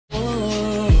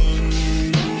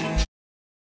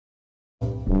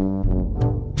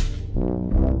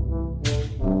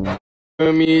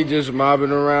Me just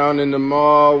mobbing around in the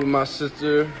mall with my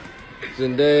sister,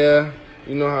 Zendaya.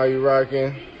 You know how you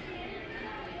rocking.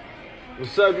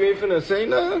 What's up? You ain't finna say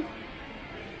nothing?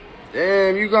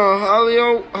 Damn, you gone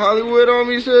Hollywood on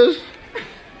me, sis?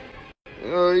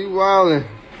 You wildin'.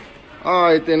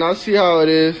 Alright then, I'll see how it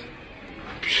is.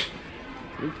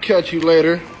 Catch you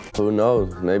later. Who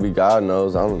knows? Maybe God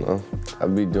knows. I don't know.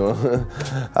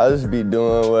 I just be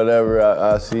doing whatever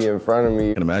I see in front of me.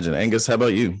 I can imagine. Angus, how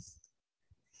about you?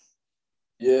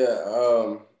 Yeah,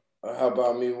 how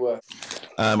about me what?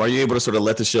 Are you able to sort of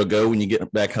let the show go when you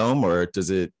get back home, or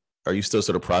are you still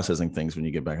sort of processing things when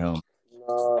you get back home?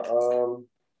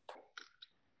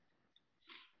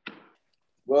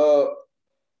 Well,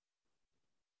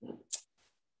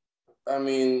 I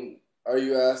mean, are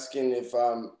you asking if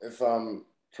I'm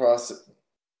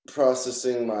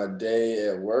processing my day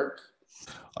at work?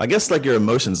 I guess like your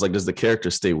emotions, like does the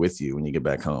character stay with you when you get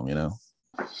back home, you know?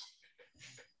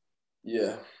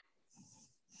 Yeah.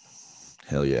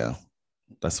 Hell yeah.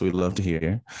 That's what we love to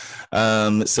hear.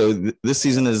 This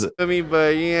season is Me,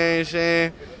 but you ain't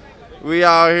saying we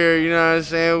out here, you know what I'm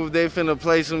saying? They finna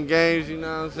play some games, you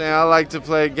know what I'm saying? I like to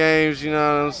play games, you know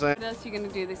what I'm saying? What else are you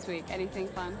gonna do this week? Anything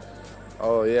fun?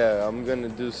 Oh yeah, I'm gonna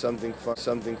do something fun,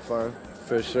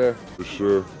 for sure. For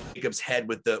sure. Jacob's head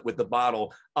with the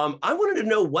bottle. I wanted to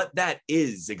know what that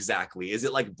is exactly. Is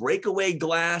it like breakaway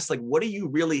glass? Like what are you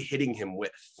really hitting him with?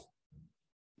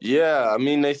 Yeah, I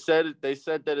mean they said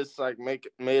that it's like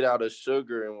made out of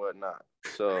sugar and whatnot.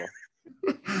 So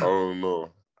I don't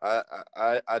know.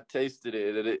 I tasted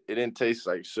it. It didn't taste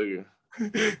like sugar.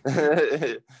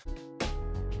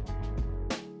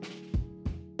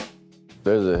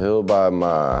 There's a hill by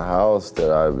my house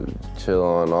that I chill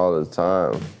on all the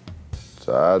time.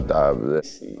 So I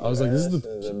was like, this is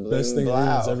the best thing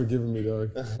anyone's ever given me,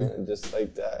 dog. Just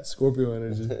like that. Scorpio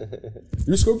energy.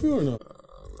 You're Scorpio or no?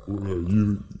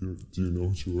 Do you know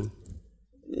what you are?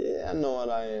 Yeah, I know what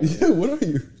I am. Yeah, what are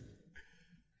you?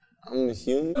 I'm a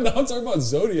human. No, I'm talking about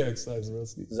zodiac signs,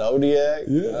 Rusty. Zodiac?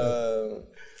 Yeah.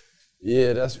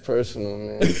 Yeah, that's personal,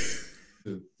 man.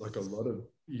 Like a lot of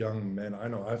young men, I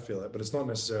know I feel it, but it's not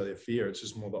necessarily a fear. It's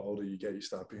just more the older you get, you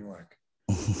start being like.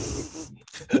 I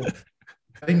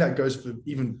think that goes for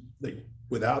even like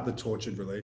without the tortured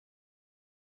relationship.